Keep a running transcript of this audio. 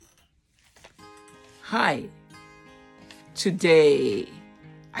Hi, today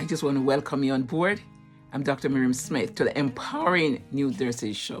I just want to welcome you on board. I'm Dr. Miriam Smith to the Empowering New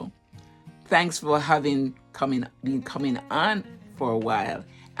Nurses Show. Thanks for been coming on for a while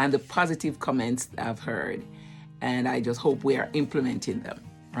and the positive comments I've heard. And I just hope we are implementing them,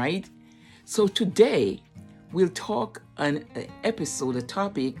 right? So today we'll talk on a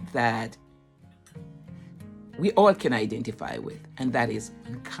topic that we all can identify with, and that is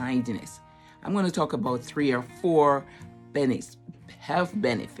kindness. I'm going to talk about 3 or 4 health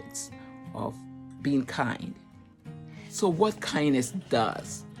benefits of being kind. So what kindness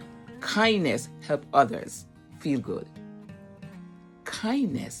does? Kindness helps others feel good.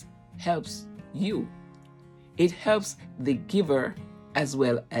 Kindness helps you. It helps the giver as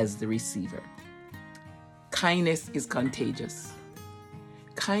well as the receiver. Kindness is contagious.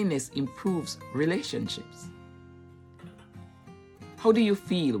 Kindness improves relationships. How do you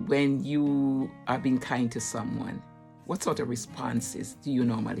feel when you are being kind to someone? What sort of responses do you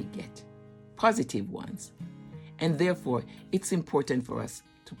normally get? Positive ones. And therefore, it's important for us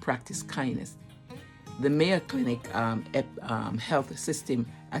to practice kindness. The Mayo Clinic health system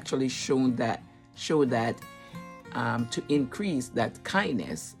actually showed that to increase that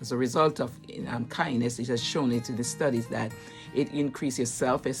kindness, as a result of kindness, it has shown into the studies that it increases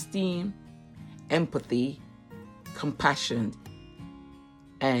self-esteem, empathy, compassion,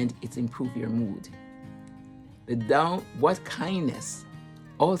 and it improves your mood. What kindness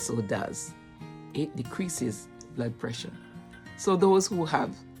also does, it decreases blood pressure. So those who are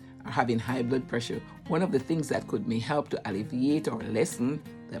having high blood pressure, one of the things that may help to alleviate or lessen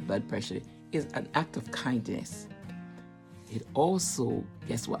the blood pressure is an act of kindness. It also,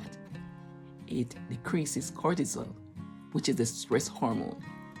 guess what? It decreases cortisol, which is the stress hormone.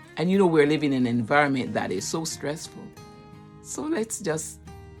 And we're living in an environment that is so stressful. So let's just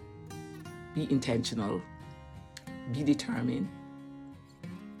be intentional, be determined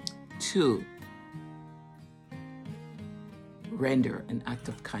to render an act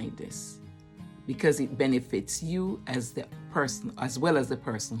of kindness, because it benefits you as the person as well as the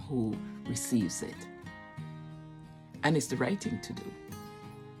person who receives it. And it's the right thing to do.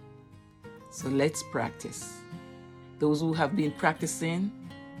 So let's practice. Those who have been practicing,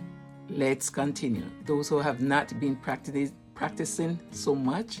 let's continue. Those who have not been practicing so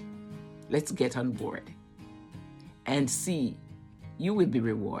much, let's get on board and see you will be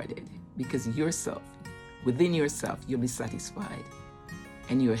rewarded, because within yourself, you'll be satisfied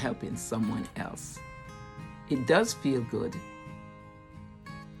and you're helping someone else. It does feel good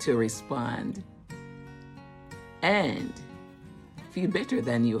to respond and feel better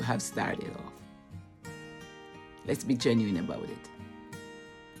than you have started off. Let's be genuine about it,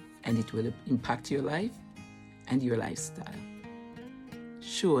 and it will impact your life and your lifestyle.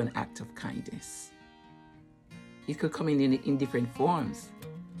 Show an act of kindness. It could come in different forms.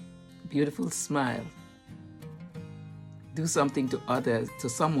 Beautiful smile. Do something to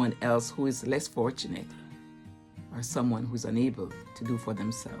someone else who is less fortunate, or someone who's unable to do for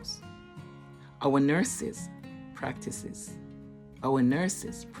themselves. Our nurses practice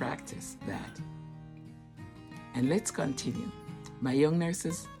that. And let's continue. My young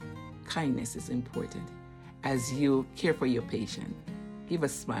nurses, kindness is important. As you care for your patient, give a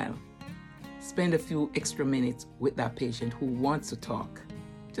smile. Spend a few extra minutes with that patient who wants to talk.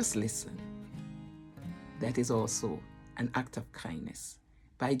 Just listen. That is also an act of kindness,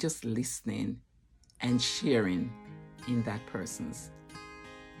 by just listening and sharing in that person's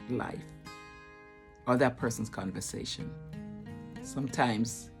life or that person's conversation.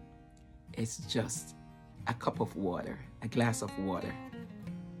 Sometimes it's just a cup of water, a glass of water.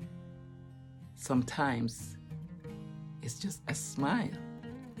 Sometimes it's just a smile,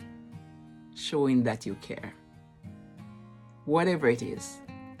 showing that you care. Whatever it is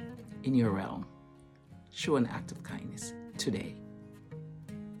in your realm, show an act of kindness today.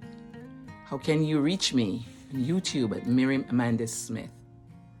 How can you reach me on YouTube at Miriam Amanda Smith,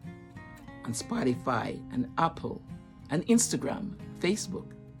 on Spotify and Apple, and Instagram,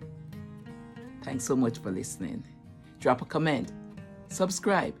 Facebook? Thanks so much for listening. Drop a comment,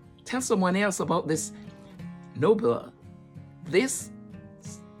 subscribe, tell someone else about this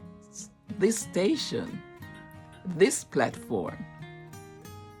station, this platform,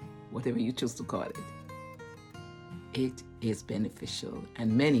 whatever you choose to call it. It is beneficial,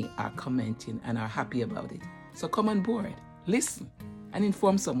 and many are commenting and are happy about it. So come on board, listen, and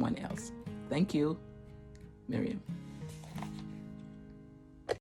inform someone else. Thank you, Miriam.